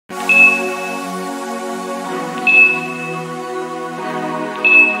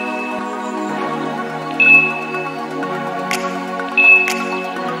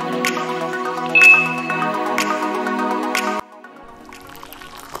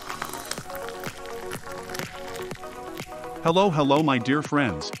Hello my dear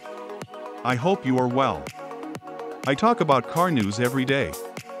friends. I hope you are well. I talk about car news every day.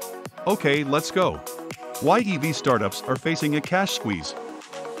 Okay, let's go. Why EV startups are facing a cash squeeze.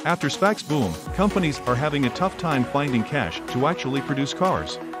 After SPAC's boom, companies are having a tough time finding cash to actually produce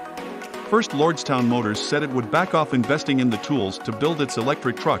cars. First, Lordstown Motors said it would back off investing in the tools to build its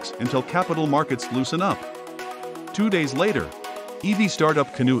electric trucks until capital markets loosen up. 2 days later, EV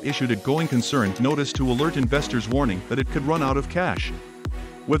startup Canoo issued a going concern notice to alert investors, warning that it could run out of cash.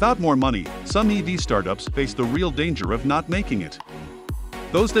 Without more money, some EV startups face the real danger of not making it.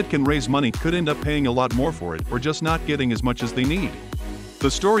 Those that can raise money could end up paying a lot more for it or just not getting as much as they need. The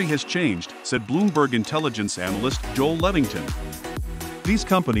story has changed, said Bloomberg intelligence analyst Joel Levington. These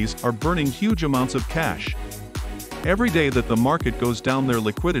companies are burning huge amounts of cash. Every day that the market goes down, their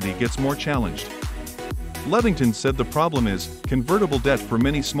liquidity gets more challenged. Levington said the problem is, convertible debt for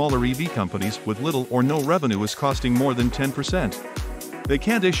many smaller EV companies with little or no revenue is costing more than 10%. They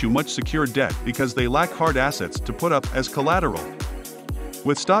can't issue much secured debt because they lack hard assets to put up as collateral.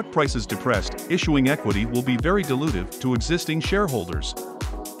 With stock prices depressed, issuing equity will be very dilutive to existing shareholders.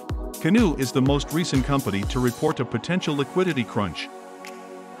 Canoo is the most recent company to report a potential liquidity crunch.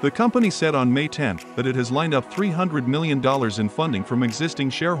 The company said on May 10 that it has lined up $300 million in funding from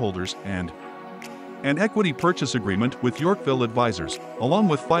existing shareholders and an equity purchase agreement with Yorkville Advisors, along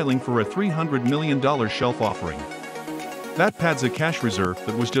with filing for a $300 million shelf offering. That pads a cash reserve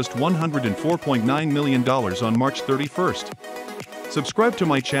that was just $104.9 million on March 31st. Subscribe to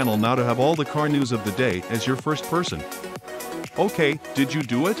my channel now to have all the car news of the day as your first person. Okay, did you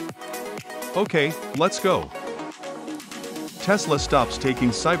do it? Okay, let's go. Tesla stops taking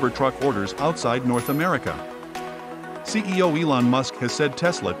Cybertruck orders outside North America. CEO Elon Musk has said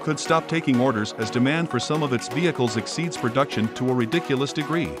Tesla could stop taking orders as demand for some of its vehicles exceeds production to a ridiculous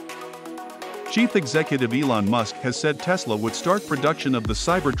degree. Chief Executive Elon Musk has said Tesla would start production of the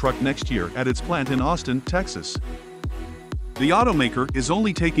Cybertruck next year at its plant in Austin, Texas. The automaker is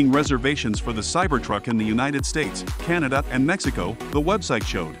only taking reservations for the Cybertruck in the United States, Canada, and Mexico, the website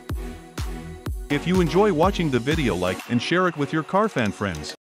showed. If you enjoy watching the video, like and share it with your car fan friends.